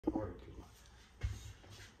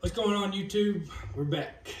What's going on, YouTube? We're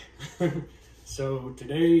back. So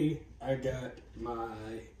today I got my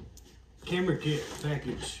camera kit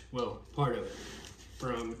package, well, part of it,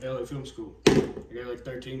 from LA Film School. I got like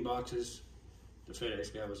 13 boxes. The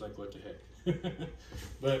FedEx guy was like, what the heck?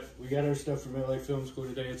 But we got our stuff from LA Film School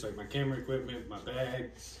today. It's like my camera equipment, my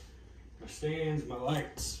bags, my stands, my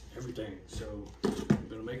lights, everything. So I'm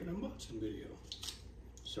gonna make an unboxing video.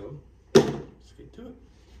 So let's get to it.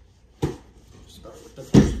 Start with the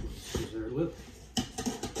first one, because they're little.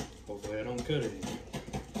 Hopefully I don't cut anything.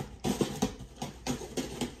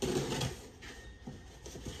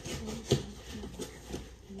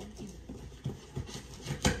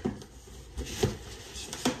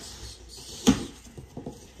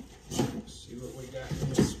 Let's see what we got in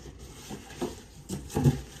this.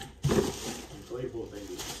 Inflatable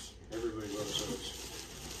babies. Everybody loves those.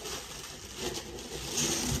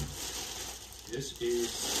 This is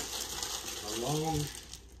a long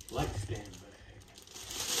light stand bag.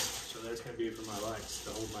 So that's going to be for my lights to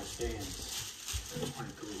hold my stands. That's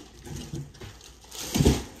pretty cool.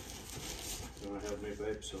 You want to help me,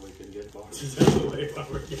 babe, so we can get boxes out of the way while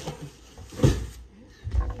we're going?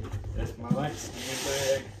 That's my light stand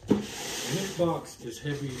bag. And this box is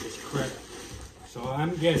heavy as crap. So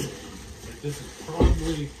I'm guessing that this is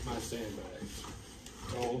probably my sandbag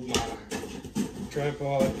to hold my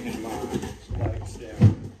tripod and my lights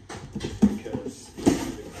down. Because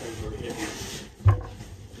it's really heavy.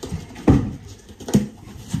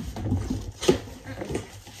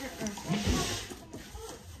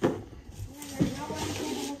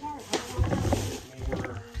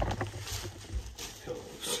 More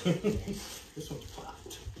pillows. This one's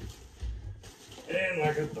popped. And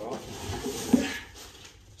like I thought,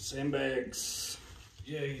 sandbags.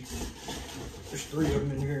 Yay. There's 3 of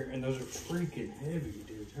them in here, and those are freaking heavy,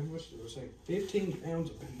 dude. How much did I say? 15 pounds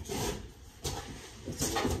a piece.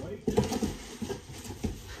 That's a lot of weight.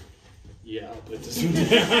 Yeah, I'll put this one down.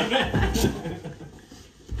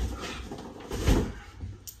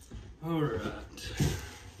 Alright.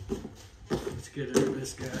 Let's get rid of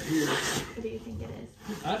this guy here. What do you think it is?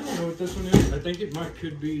 I don't know what this one is. I think it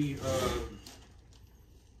could be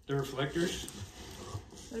the reflectors.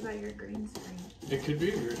 What about your green screen? It could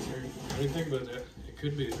be a green screen. I didn't think about that. It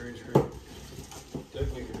could be the green screen.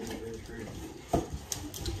 Definitely could be the green screen.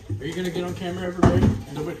 Are you gonna get on camera, everybody?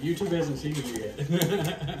 Nobody, YouTube hasn't seen you yet. These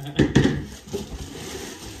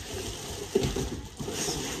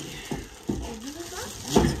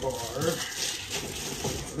are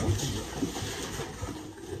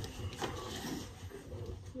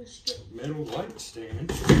metal light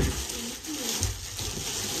stand. So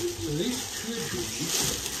these could be.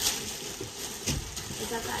 Is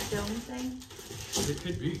that dome thing? It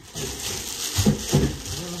could be.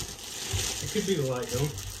 It could be the light dome.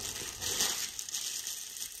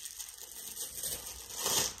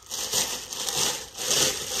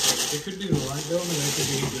 It could be the light dome, and it could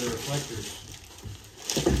be the reflectors.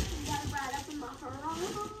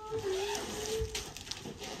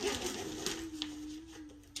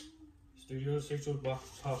 Studio 6 will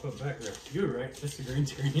pop up background. You're right, that's the green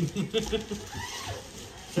screen.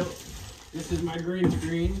 So, this is my green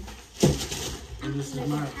screen, and this is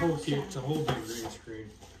my whole kit to hold the green screen.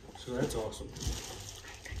 So that's awesome.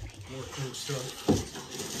 More cool stuff.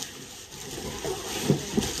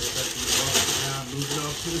 Move it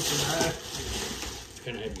off to the side. It's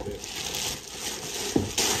kind of heavy there.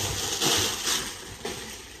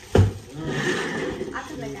 I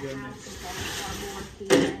could make a house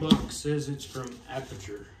Box says it's from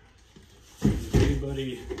Aperture. If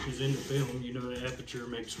anybody who's into film, you know that Aperture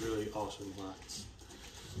makes really awesome lights.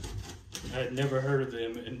 I had never heard of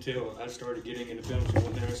them until I started getting into film school,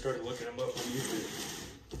 and then I started looking them up on YouTube.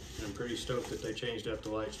 And I'm pretty stoked that they changed out the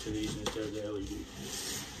lights to these instead of the LED.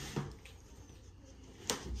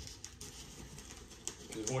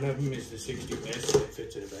 Because one of them is the 60S that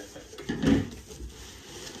fits in a backpack.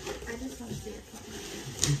 I just want to see it.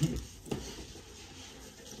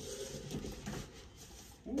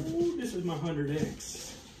 Ooh, this is my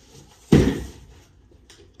 100X.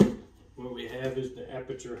 What we have is the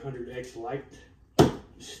Aperture 100X light.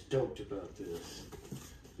 Stoked about this.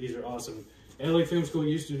 These are awesome. LA Film School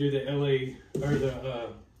used to do the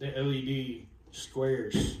LED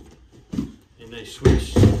squares, and they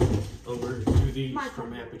switched over to these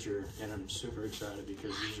from Aperture, and I'm super excited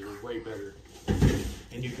because these are way better.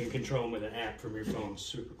 And you can control them with an app from your phone.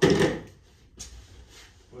 Super cool.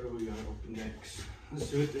 What are we gonna open next? Let's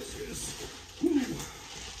see what this is.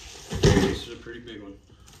 This is a pretty big one.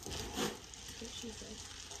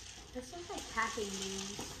 This looks like packing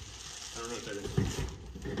news. I don't know what that is.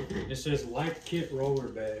 It says Life Kit Roller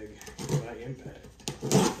Bag by Impact.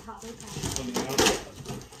 hotly packed. on the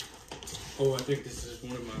outside. Oh, I think this is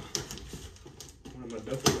one of my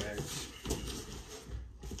duffel bags.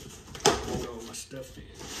 Hold all my stuff in.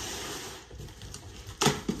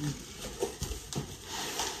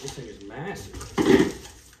 This thing is massive. Holy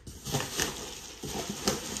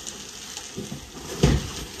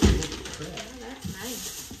crap. Oh, that's nice.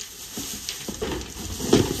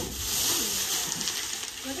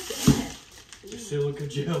 What is in it? The silica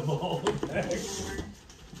gel ball bag. Lord.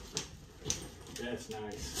 That's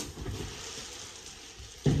nice.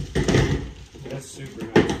 That's super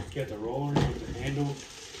nice. It's got the rollers with the handle.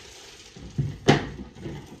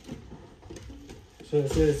 So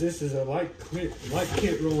it says this is a light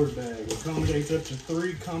kit roller bag. Accommodates up to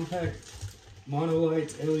 3 compact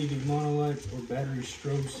monolights, LED monolights, or battery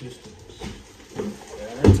strobe systems.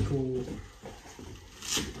 That's cool.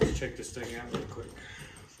 Let's check this thing out real quick.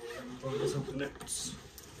 Before I pull something else.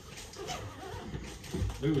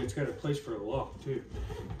 Ooh, it's got a place for a lock too,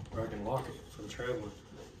 where I can lock it from traveling.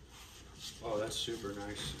 Oh, that's super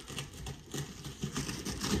nice.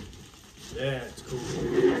 Yeah, it's cool.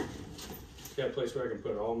 It's got a place where I can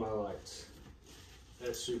put all my lights.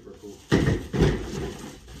 That's super cool.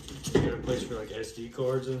 It's got a place for like SD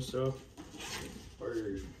cards and stuff.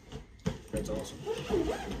 Word. That's awesome.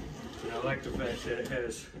 And I like the fact that it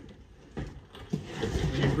has,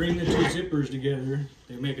 when you bring the 2 zippers together,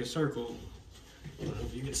 they make a circle. I don't know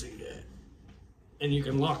if you can see that. And you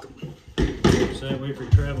can lock them. So that way if you're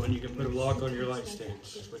traveling, you can put a lock on your light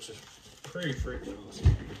stands, which is pretty freaking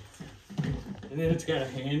awesome. And then it's got a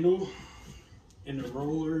handle and the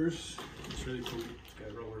rollers. It's really cool. It's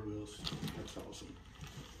got roller wheels. That's awesome.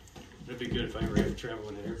 That'd be good if I ever had to travel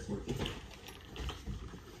in an airport.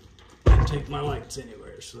 I can take my lights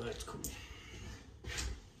anywhere, so that's cool.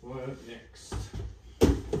 What next?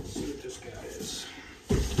 Let's see what this guy is.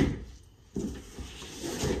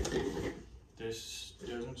 This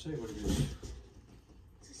doesn't say what it is.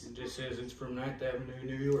 It just says it's from 9th Avenue,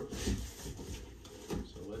 New York.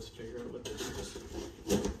 So let's figure out what this is.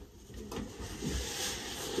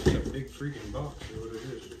 It's a big freaking box, or what it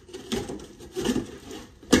is.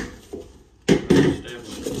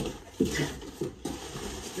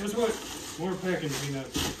 Guess what? More packing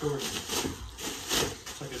peanuts, of course.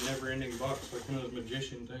 It's like a never-ending box, like one of those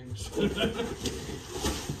magician things.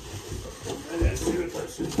 Let's see what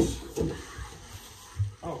this is.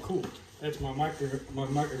 Oh, cool. That's my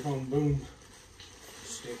microphone boom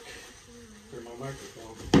stick for my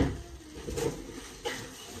microphone.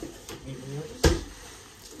 Anything else?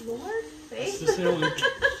 Lord, That's faith. the ceiling.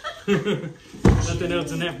 Nothing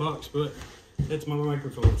else in that box, but that's my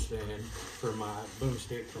microphone stand for my boom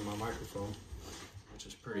stick for my microphone, which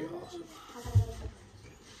is pretty awesome.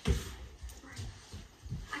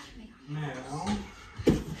 Now,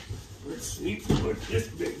 let's see what this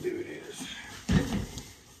big dude is.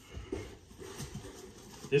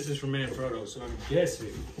 This is from Manfrotto, so I'm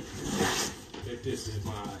guessing that this is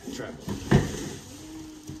my tripod.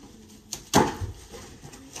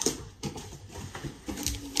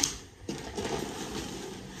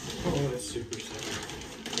 Oh, that's super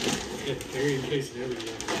sick. Got the carrying case and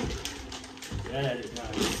everything. That is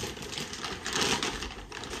nice.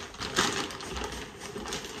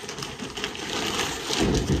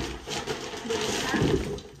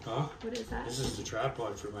 Huh? What is that? This is the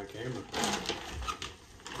tripod for my camera.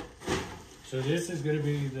 So this is going to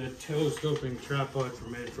be the telescoping tripod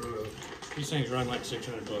from Manfrotto. These things run like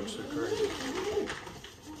 600 bucks. They're crazy.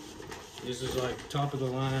 This is like top of the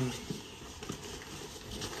line.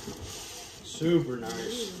 Super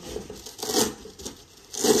nice.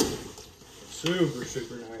 Super,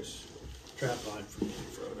 super nice tripod from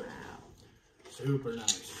Manfrotto. Super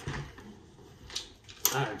nice.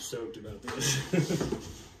 I'm stoked about this.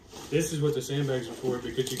 This is what the sandbags are for,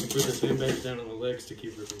 because you can put the sandbags down on the legs to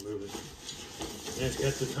keep it from moving. And it's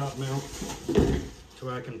got the top mount to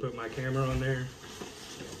where I can put my camera on there.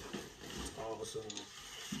 Awesome.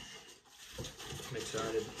 I'm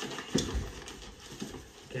excited.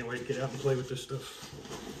 Can't wait to get out and play with this stuff.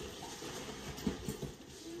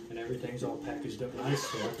 And everything's all packaged up nice,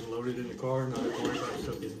 so I can load it in the car and not have to worry about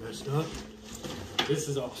stuff getting messed up. This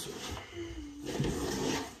is awesome.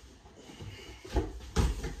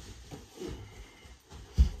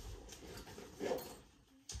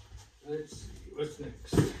 Let's see, what's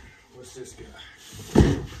next? What's this guy?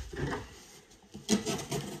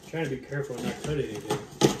 Trying to be careful and not cut anything.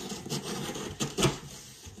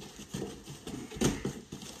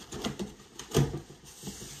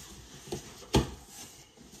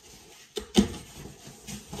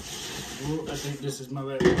 Ooh, I think this is my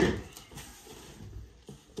bad.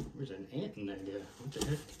 There's an ant in that guy. What the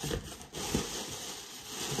heck?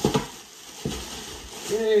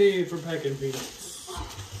 Yay for packing peanuts.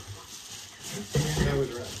 That was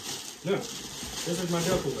right. No, this is my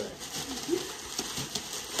duffel bag.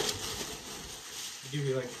 I'll give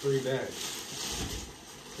you like 3 bags.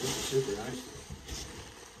 This is super nice.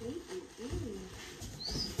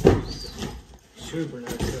 Super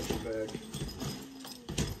nice duffel bag.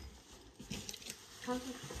 Comes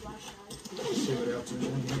with a flashlight. Let's see what else is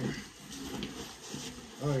in here.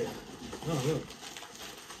 Oh yeah. Oh look.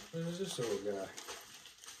 What is this little guy?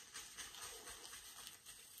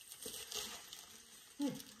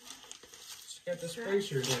 It's got the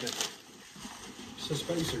spacers in it. It's the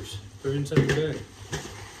spacers. They're inside the bag.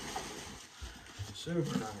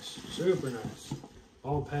 Super nice. Super nice.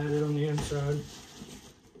 All padded on the inside.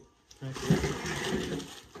 Right there.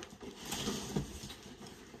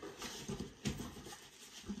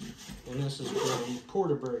 And this is from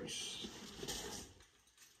Portabrace.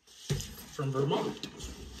 From Vermont.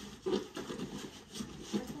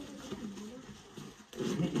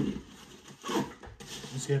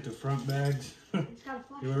 It's got the front bags. It's got a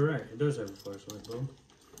flashlight. You were right. It does have a flashlight, Bob.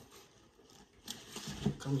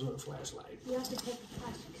 Comes with a flashlight. You have to take the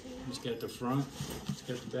plastic thing It's got the front. It's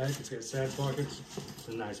got the back. It's got side pockets. It's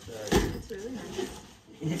a nice bag. It's really nice.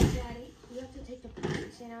 Daddy, you have to take the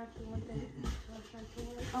plastic thing out if you want the flashlight to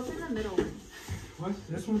work. Open the middle one. What?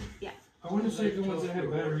 This one? Yeah. I want to save the ones that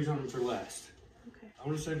have batteries on them for last. Okay. I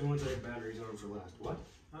want to save the ones that have batteries on them for last. What?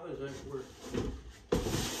 How does that work?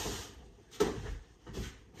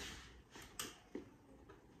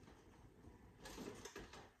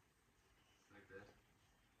 Like that.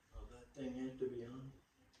 Oh, that thing has to be on?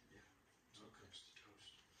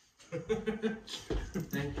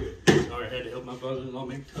 Thank you. Sorry, I had to help my brother-in-law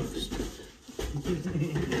make toast.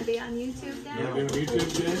 Gonna be on YouTube, Dad? You on YouTube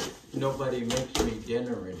today? Nobody makes me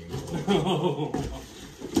dinner anymore. Oh,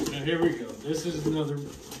 now here we go. This is another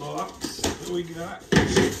box that we got.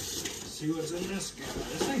 See what's in this guy.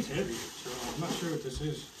 This thing's heavy, so I'm not sure what this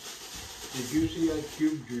is. Did you see I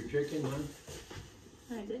cubed your chicken, huh?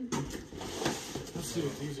 I did. Let's see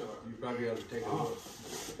what these are. You probably ought to take a Oh,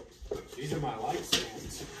 look. these are my light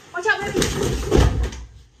stands. Watch out, baby!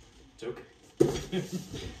 It's okay.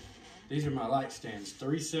 These are my light stands.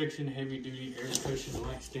 3-section heavy-duty air cushion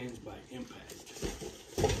light stands by Impact.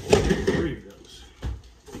 3 of those.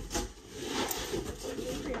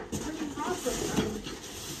 Pretty awesome.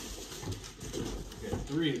 Got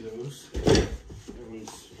 3 of those. That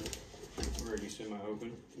one's already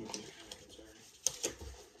semi-open, which is kind of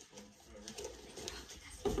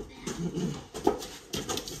concerning.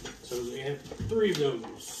 So we have 3 of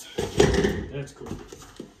those. That's cool. I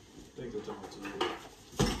think that's all it's in there.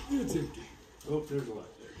 It's empty. Oh, there's a lot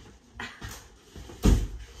there.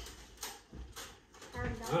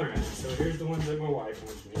 Alright, so here's the ones that my wife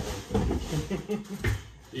wants me to open.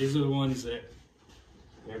 These are the ones that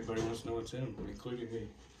everybody wants to know what's in them, including me.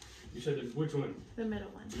 You said which one? The middle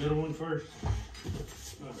one. Middle one first?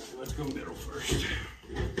 Alright, let's go middle first.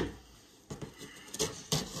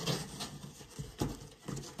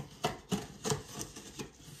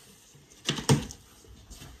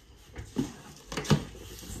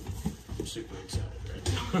 I'm super excited right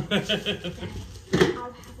now. I'll have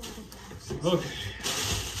all the boxes. Okay.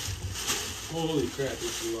 Holy crap,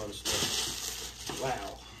 this is a lot of stuff. Wow.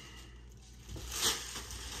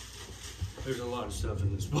 There's a lot of stuff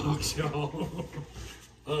in this box, y'all.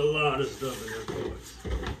 A lot of stuff in this box.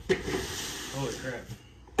 Holy crap.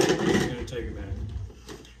 It's gonna take a minute.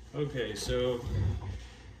 Okay, so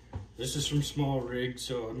this is from Small Rig,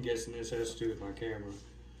 so I'm guessing this has to do with my camera.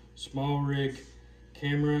 Small Rig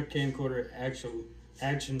camera, camcorder,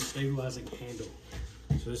 action stabilizing handle.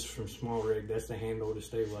 So this is from Small Rig. That's the handle to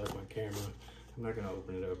stabilize my camera. I'm not gonna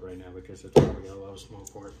open it up right now because it's probably got a lot of small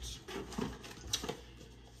parts.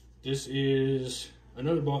 This is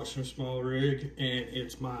another box from Small Rig, and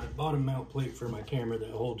it's my bottom mount plate for my camera that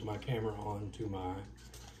holds my camera onto my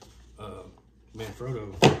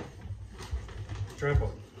Manfrotto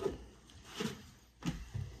tripod.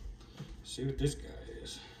 See what this guy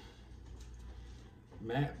is.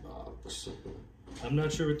 Matte box. I'm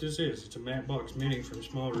not sure what this is. It's a matte box mini from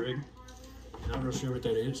Small Rig. Not real sure what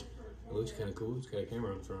that is. It looks kind of cool. It's got a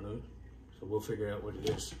camera in front of it. So we'll figure out what it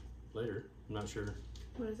is later. I'm not sure.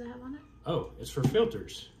 What does it have on it? Oh, it's for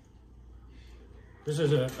filters. This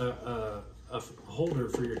is a holder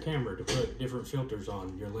for your camera to put different filters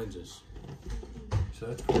on your lenses. So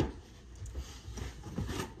that's cool.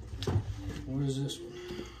 What is this one?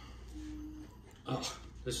 Oh,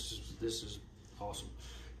 this is awesome.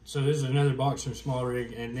 So this is another box from Small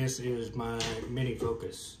Rig, and this is my mini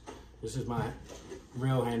focus. This is my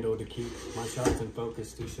rail handle to keep my shots in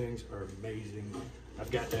focus. These things are amazing.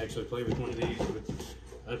 I've got to actually play with one of these with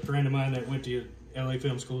a friend of mine that went to LA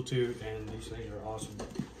Film School too, and these things are awesome.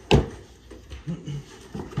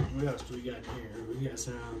 What else do we got here? We got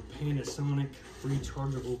some Panasonic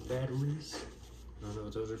rechargeable batteries. I don't know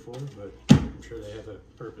what those are for, but I'm sure they have a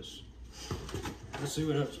purpose. Let's see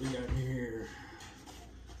what else we got here.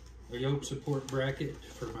 A yoke support bracket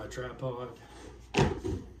for my tripod. I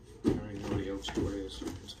don't even know what a yoke support is.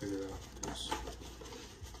 Let's figure it out. This.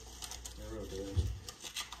 I wrote this.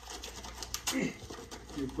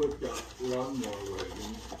 You put the lawnmower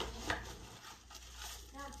wagon.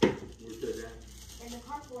 Yeah, Where's it at? and the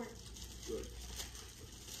carport. Good.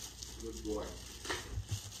 Good boy.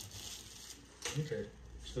 Okay,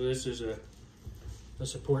 so this is a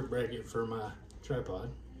support bracket for my tripod,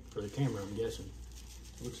 for the camera, I'm guessing.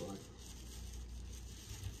 Looks like.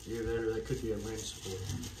 Either that or that could be a lens support.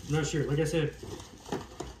 I'm not sure. Like I said,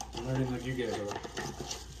 I'm learning like you guys are.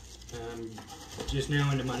 I'm just now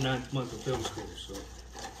into my 9th month of film school, so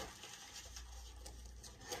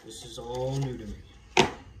this is all new to me.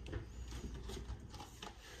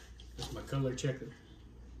 That's my color checker.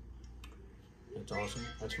 That's awesome.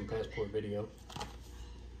 That's from Passport Video.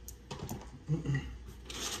 What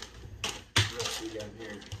else we got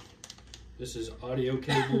here? This is audio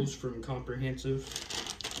cables from Comprehensive.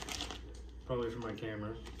 Probably for my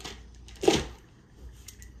camera.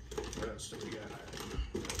 What else do we got?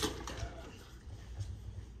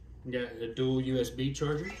 We got a dual USB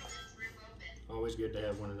charger. Always good to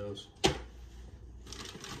have one of those.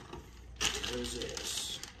 What is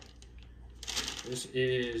this? This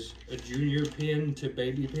is a junior pin to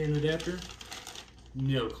baby pin adapter.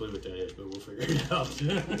 No clue what that is, but we'll figure it out.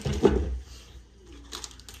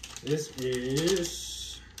 This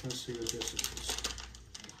is, let's see what this is.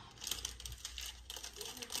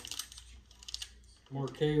 More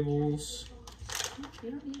cables.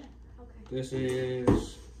 You don't need it. Okay. This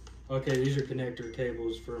is, okay, these are connector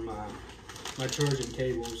cables for my charging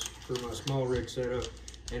cables for my small rig setup,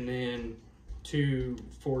 and then 2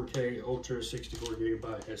 4K Ultra 64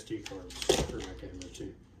 gigabyte SD cards for my camera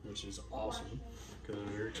too, which is awesome because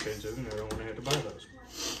they're expensive and I don't want to have to buy those.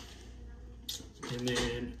 And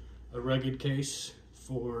then a rugged case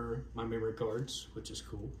for my memory cards, which is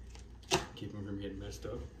cool. Keep them from getting messed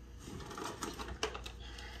up.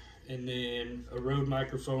 And then a Rode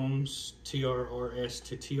Microphones TRRS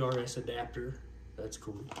to TRS adapter. That's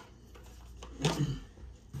cool.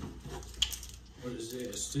 What is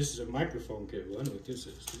this? This is a microphone cable. I know what this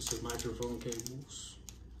is. This is microphone cables.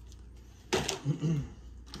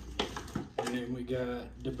 And then we got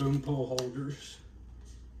the boom pole holders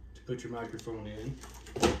to put your microphone in.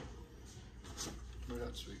 What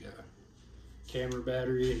else we got? Camera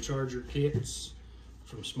battery and charger kits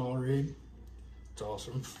from Small Rig. It's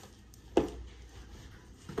awesome.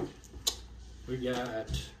 We got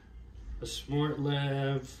a Smart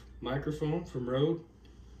Lav microphone from Rode.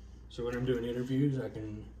 So when I'm doing interviews, I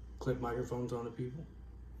can clip microphones onto people.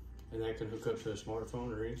 And that can hook up to a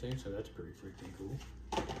smartphone or anything, so that's pretty freaking cool.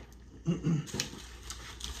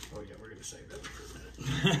 Oh yeah, we're gonna save that for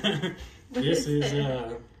a minute. This is,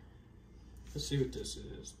 let's see what this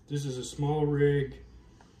is. This is a Small Rig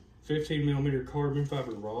 15mm carbon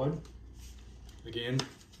fiber rod. Again,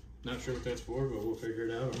 not sure what that's for, but we'll figure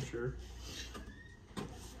it out, I'm sure.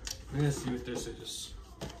 Let's see what this is.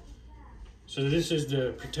 So this is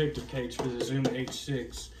the protective case for the Zoom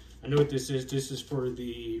H6. I know what this is. This is for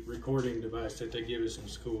the recording device that they give us in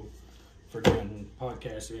school for doing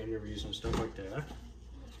podcasts and interviews and stuff like that.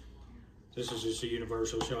 This is just a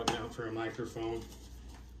universal shot mount for a microphone.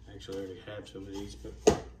 Actually, I already have some of these, but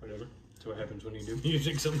whatever. That's what happens when you do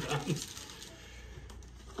music sometimes.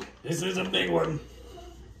 This is a big one.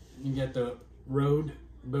 You got the Rode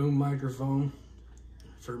boom microphone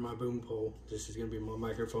for my boom pole. This is gonna be my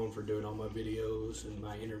microphone for doing all my videos and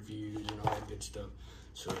my interviews and all that good stuff.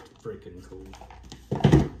 So it's freaking cool.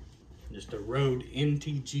 Just a Rode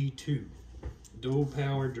NTG2 dual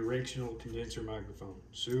power directional condenser microphone.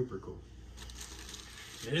 Super cool.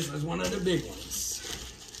 This is one of the big ones.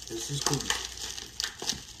 This is cool.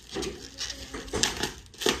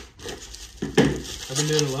 I've been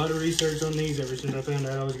doing a lot of research on these ever since I found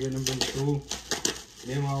out I was getting them from school.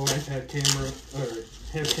 Me and my wife have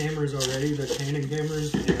cameras already. They're Canon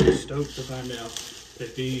cameras, and I'm stoked to find out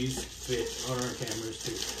that these fit on our cameras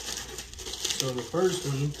too. So the first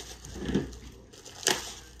one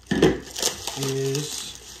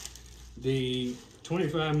is the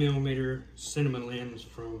 25mm cinema lens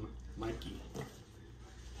from Mikey.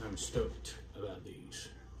 I'm stoked about these.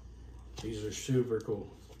 These are super cool.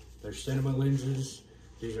 They're cinema lenses,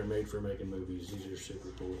 These are made for making movies. These are super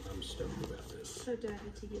cool. I'm stoked about this. So Daddy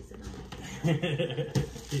to use it on my camera.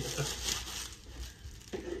 Yeah.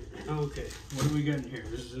 Okay, what do we got in here?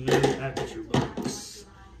 This is another Aperture box.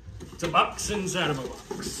 It's a box inside of a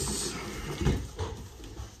box.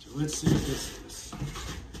 So let's see what this is.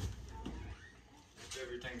 It's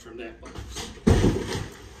everything from that box.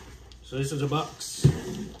 So this is a box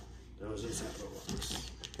that was inside of a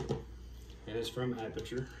box. And it's from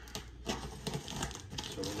Aperture.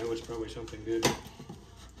 So we know it's probably something good.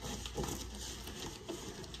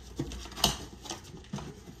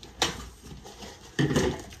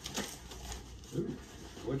 Ooh,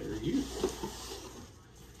 what are you?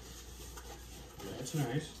 That's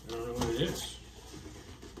nice. I don't know what it is.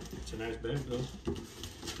 It's a nice bag though.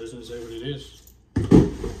 Doesn't say what it is.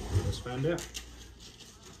 Let's find out.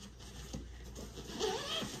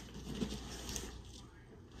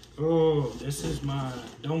 Oh, this is my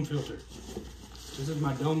dome filter. This is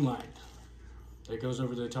my dome light that goes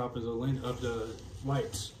over the top of the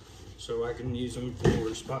lights, so I can use them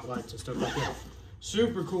for spotlights and stuff like that.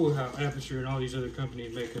 Super cool how Aperture and all these other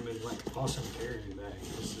companies make them in like awesome carrying bags.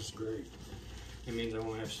 This is great. It means I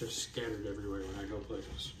won't have stuff scattered everywhere when I go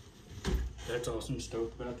places. That's awesome.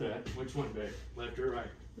 Stoked about that. Which one, babe? Left or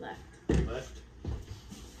right? Left. Left.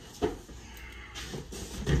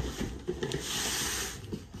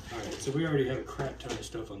 Alright, so we already have a crap ton of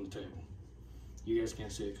stuff on the table. You guys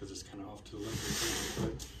can't see it because it's kind of off to the left of the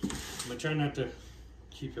frame, but I'm going to try not to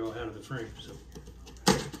keep y'all out of the frame, so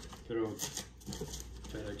good old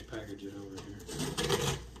FedEx package it over here.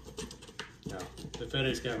 No, the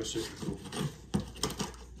FedEx guy was super cool.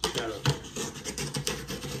 Shout out.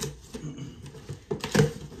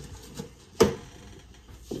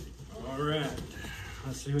 Alright,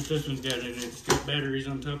 let's see what this one's got in it. It's got batteries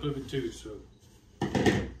on top of it too, so I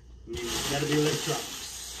mean, it's got to be electronics.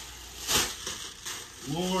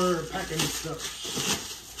 More packing stuff.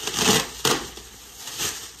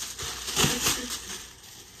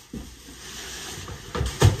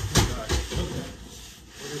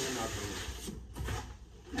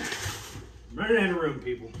 Running out of room,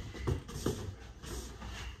 people.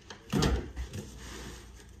 Alright.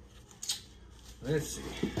 Let's see.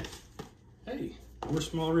 Hey, more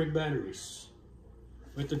small rig batteries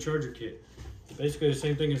with the charger kit. Basically the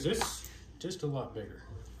same thing as this, just a lot bigger.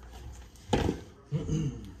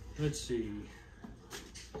 Let's see.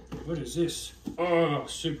 What is this? Oh,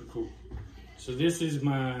 super cool. So this is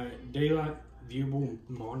my daylight viewable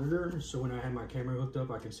monitor. So when I have my camera hooked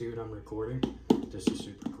up, I can see what I'm recording. This is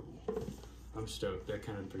super cool. I'm stoked. That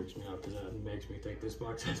kind of freaks me out because that makes me think this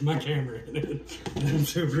box has my camera in it. And I'm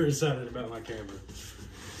super excited about my camera.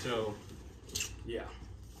 So, yeah.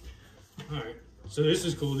 Alright. So this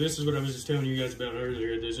is cool. This is what I was just telling you guys about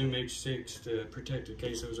earlier. The Zoom H6, the protected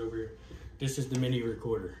cases over here. This is the mini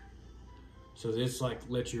recorder. So this like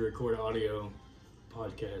lets you record audio,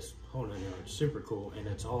 podcast, whole nine yards. Super cool, and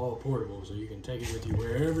it's all portable, so you can take it with you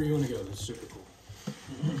wherever you want to go. That's super cool.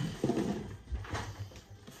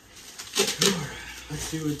 Let's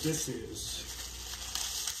see what this is.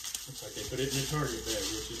 Looks like they put it in a Target bag,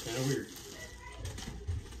 which is kind of weird.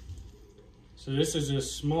 So this is a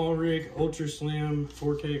small rig, ultra slim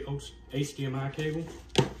 4K HDMI cable.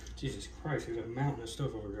 Jesus Christ, there's a mountain of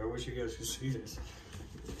stuff over here. I wish you guys could see this.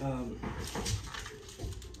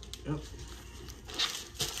 Yep.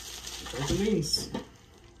 That's what it means.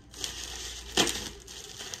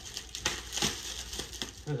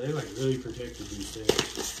 Oh, they like really protected these things.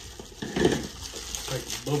 It's like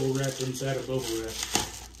bubble wrap inside a bubble wrap.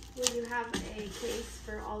 Will you have a case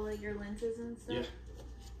for all of your lenses and stuff? Yeah.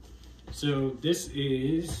 So this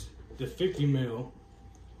is the 50mm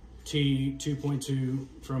T2.2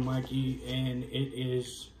 from Mikey, and it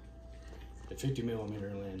is the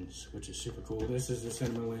 50mm lens, which is super cool. This is the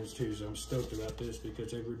cinema lens too, so I'm stoked about this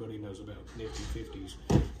because everybody knows about nifty 50s.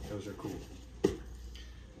 Those are cool.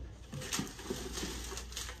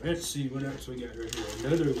 Let's see what else we got right here.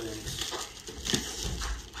 Another lens.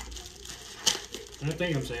 And I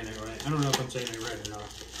think I'm saying it right. I don't know if I'm saying it right or not.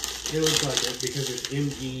 It looks like it because it's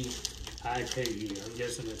M-E-I-K-E. I'm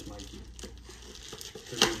guessing it's Mikey.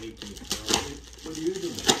 What are you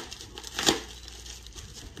doing?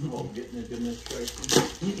 Oh, getting a demonstration.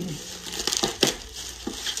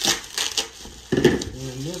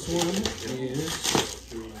 And this one is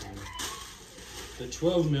the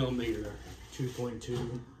 12mm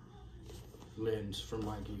 2.2 lens from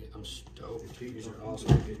Mikey. I'm stoked. These are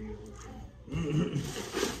awesome.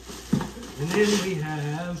 And then we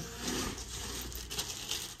have,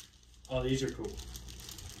 oh, these are cool.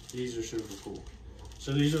 These are super cool.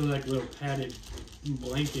 So these are like little padded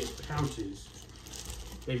blanket pouches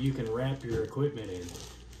that you can wrap your equipment in.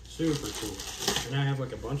 Super cool. And I have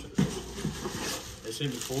like a bunch of them. They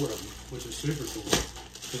sent me 4 of them, which is super cool.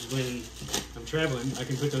 Because when I'm traveling, I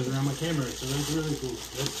can put those around my camera, so that's really cool.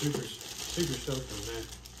 That's super stoked on that.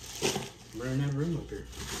 I'm running out of room up here.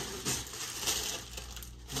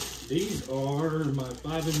 These are my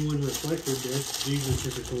 5-in-1 reflector discs. These are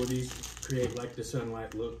super cool. These create like the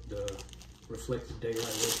sunlight look, the reflected daylight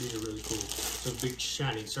look. These are really cool. Those big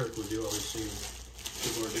shiny circles you always see when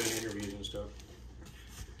people are doing interviews and stuff.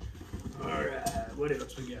 Alright, what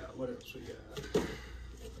else we got?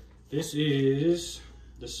 This is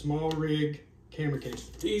the SmallRig camera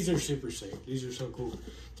cage. These are super sick. These are so cool.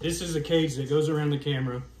 This is a cage that goes around the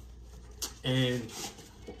camera, and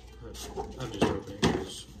I'm just opening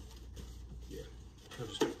this. Yeah, I'll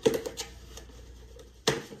just open it.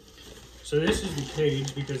 So this is the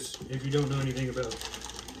cage, because if you don't know anything about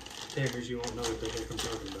cameras, you won't know what the heck I'm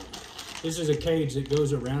talking about. This is a cage that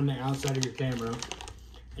goes around the outside of your camera,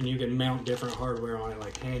 and you can mount different hardware on it,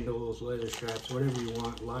 like handles, leather straps, whatever you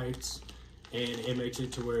want, lights. And it makes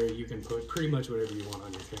it to where you can put pretty much whatever you want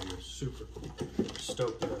on your camera. Super cool.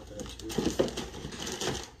 Stoked about that too.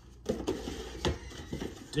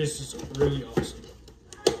 This is really awesome.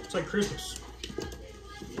 It's like Christmas.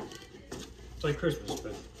 It's like Christmas,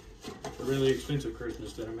 but a really expensive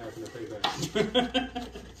Christmas that I'm having to pay back.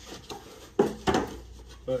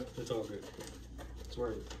 But it's all good. It's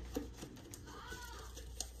worth it.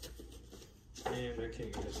 And I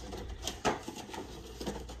can't get this thing.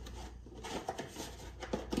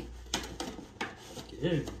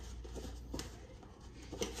 Yeah.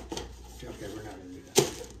 Okay, we're not gonna do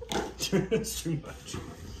that. That's too much.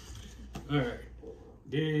 All right.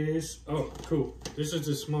 Oh, cool. This is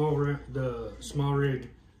the SmallRig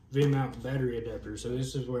V-mount battery adapter. So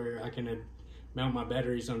this is where I can mount my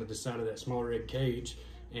batteries onto the side of that SmallRig cage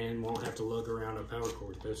and won't have to lug around a power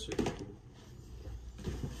cord. That's super cool.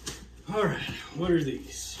 All right, what are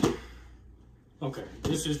these? Okay,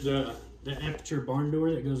 this is the aperture barn door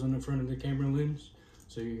that goes on the front of the camera lens,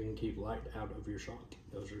 so you can keep light out of your shot.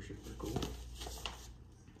 Those are super cool.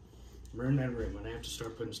 I'm running out of room. I have to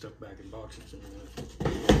start putting stuff back in boxes in a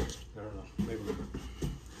minute. I don't know, maybe not.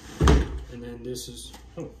 And then this is,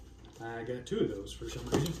 I got 2 of those for some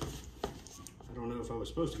reason. I don't know if I was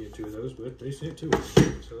supposed to get 2 of those, but they sent 2 of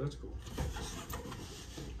them, so that's cool.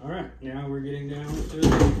 All right, now we're getting down to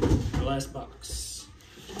the last box.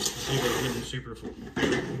 I think we're getting super full.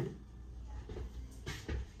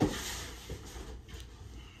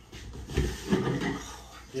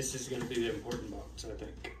 This is going to be the important box, I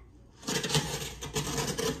think.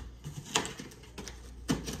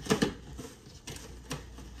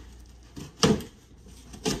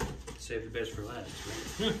 Save the best for last,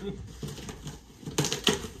 right?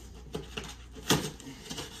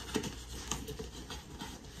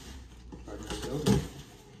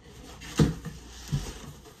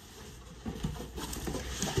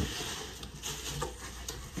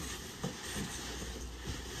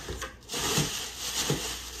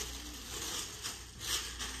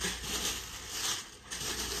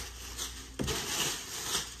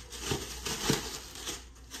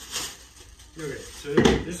 Okay, so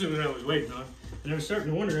this is what I was waiting on. And I was starting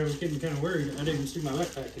to wonder, I was getting kind of worried. I didn't see my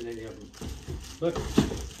backpack in any of them. But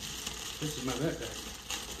this is my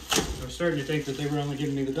backpack. I was starting to think that they were only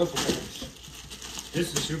giving me the duffel bags.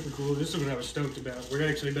 This is super cool. This is what I was stoked about. We're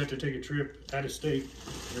actually about to take a trip out of state.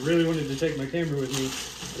 I really wanted to take my camera with me,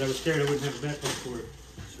 but I was scared I wouldn't have a backpack for it.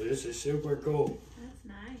 So this is super cool. That's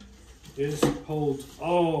nice. This holds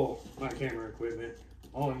all my camera equipment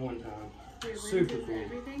all in one time. Your Super lenses, cool.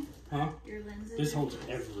 everything? Huh? Your lenses? This holds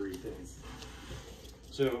everything.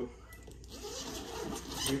 So,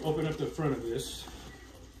 you open up the front of this.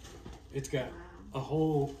 It's got a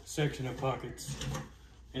whole section of pockets.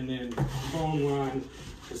 And then phone line,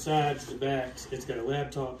 the sides, the backs. It's got a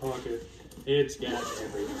laptop pocket. It's got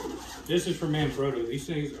everything. This is from Manfrotto. These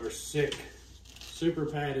things are sick. Super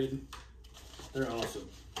padded. They're awesome.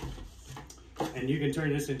 And you can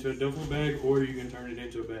turn this into a duffel bag, or you can turn it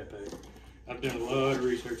into a backpack. I've done a lot of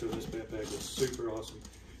research on this backpack. It's super awesome.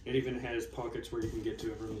 It even has pockets where you can get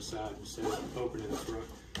to it from the side instead of opening the front.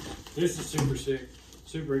 This is super sick.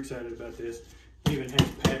 Super excited about this. It even has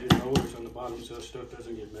padded rollers on the bottom so stuff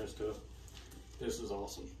doesn't get messed up. This is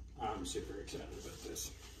awesome. I'm super excited about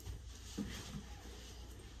this.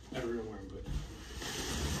 I don't know where I'm putting it.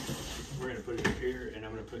 We're going to put it up here, and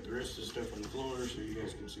I'm going to put the rest of the stuff on the floor so you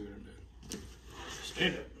guys can see what I'm doing.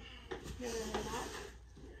 Stand up. You're gonna do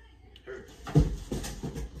that?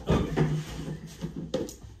 Okay.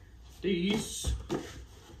 These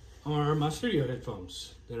are my studio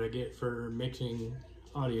headphones that I get for mixing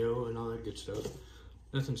audio and all that good stuff.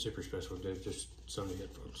 Nothing super special, dude. Just Sony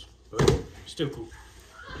headphones, but still cool.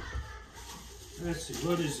 Let's see,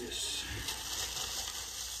 what is this?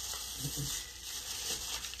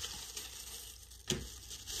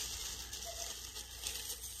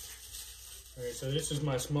 Alright, so this is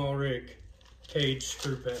my small rig cage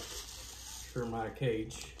screw pack for my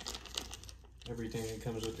cage. Everything that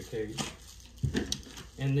comes with the cage.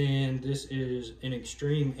 And then this is an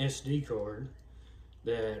Extreme SD card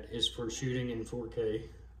that is for shooting in 4K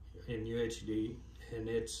in UHD, and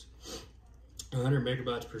it's 100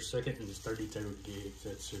 megabytes per second and it's 32 gigs.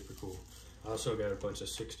 That's super cool. I also got a bunch of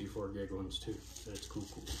 64 gig ones too. That's cool.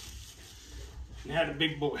 Now the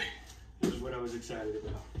big boy. This is what I was excited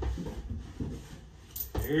about.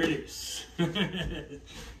 There it is.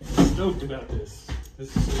 Stoked about this.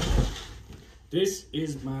 This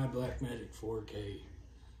is my Blackmagic 4K.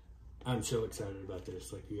 I'm so excited about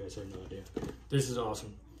this, like you guys have no idea. This is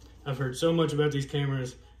awesome. I've heard so much about these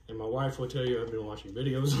cameras, and my wife will tell you I've been watching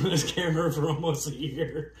videos on this camera for almost a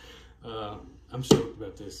year. I'm stoked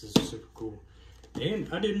about this. This is super cool. And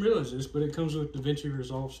I didn't realize this, but it comes with DaVinci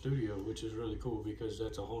Resolve Studio, which is really cool because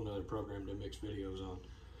that's a whole nother program to mix videos on.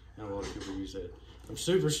 And a lot of people use that. I'm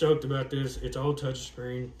super stoked about this. It's all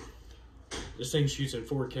touchscreen. This thing shoots in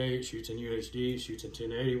 4K, it shoots in UHD, it shoots in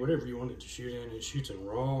 1080, whatever you want it to shoot in. It shoots in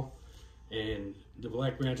RAW. And the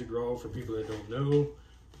Blackmagic RAW, for people that don't know,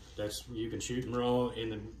 that's you can shoot in RAW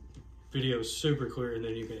and the video is super clear, and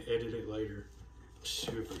then you can edit it later. I'm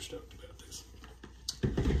super stoked about this.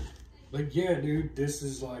 But yeah, dude, this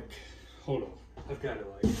is like, hold on. I've got to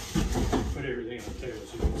like put everything on the table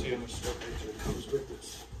so you can see how much stuff actually comes with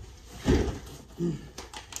this.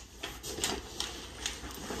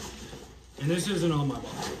 And this isn't all my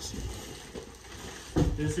boxes.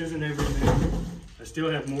 This isn't everything. I still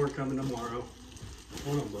have more coming tomorrow.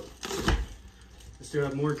 Hold on, look. I still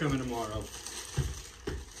have more coming tomorrow.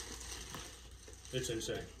 It's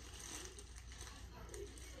insane.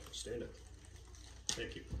 Stand up.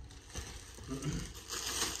 Thank you.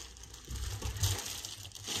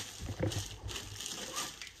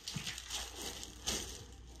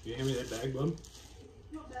 You hand me that bag, bud?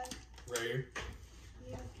 What bag? Right here.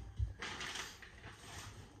 Yeah.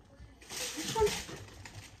 Which one?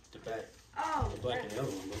 The bag. Oh. The black and yellow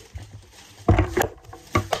one, bud.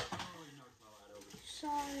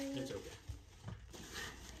 Sorry. It's okay.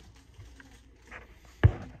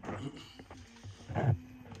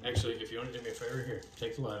 Actually, if you want to do me a favor here,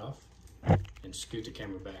 take the light off and scoot the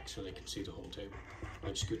camera back so they can see the whole table.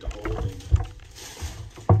 Like scoot the whole thing back.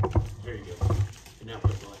 There you go. And now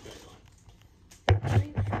put the light back on.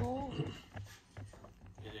 Very full. And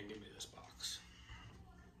then give me this box.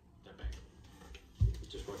 That bag.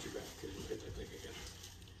 Just watch your back because you hit that thing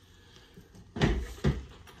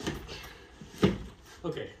again.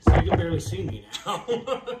 Okay, so you can barely see me now.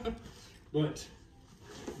 But,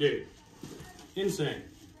 dude, insane.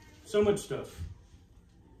 So much stuff.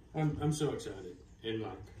 I'm so excited. And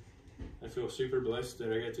like, I feel super blessed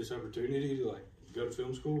that I got this opportunity to like go to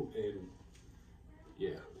film school, and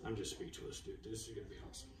yeah, I'm just speechless, dude. This is gonna be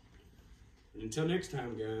awesome. And until next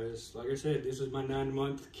time, guys, like I said, this is my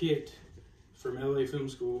 9-month kit from LA Film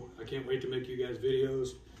School. I can't wait to make you guys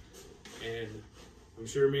videos, and I'm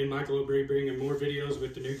sure me and Michael will be bringing more videos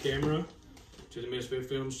with the new camera to the Misfit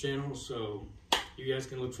Films channel, so you guys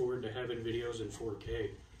can look forward to having videos in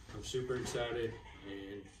 4K. I'm super excited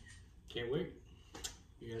and can't wait.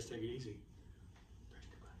 You guys take it easy.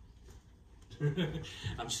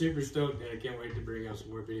 I'm super stoked and I can't wait to bring out some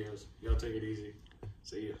more videos. Y'all take it easy.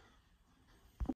 See ya.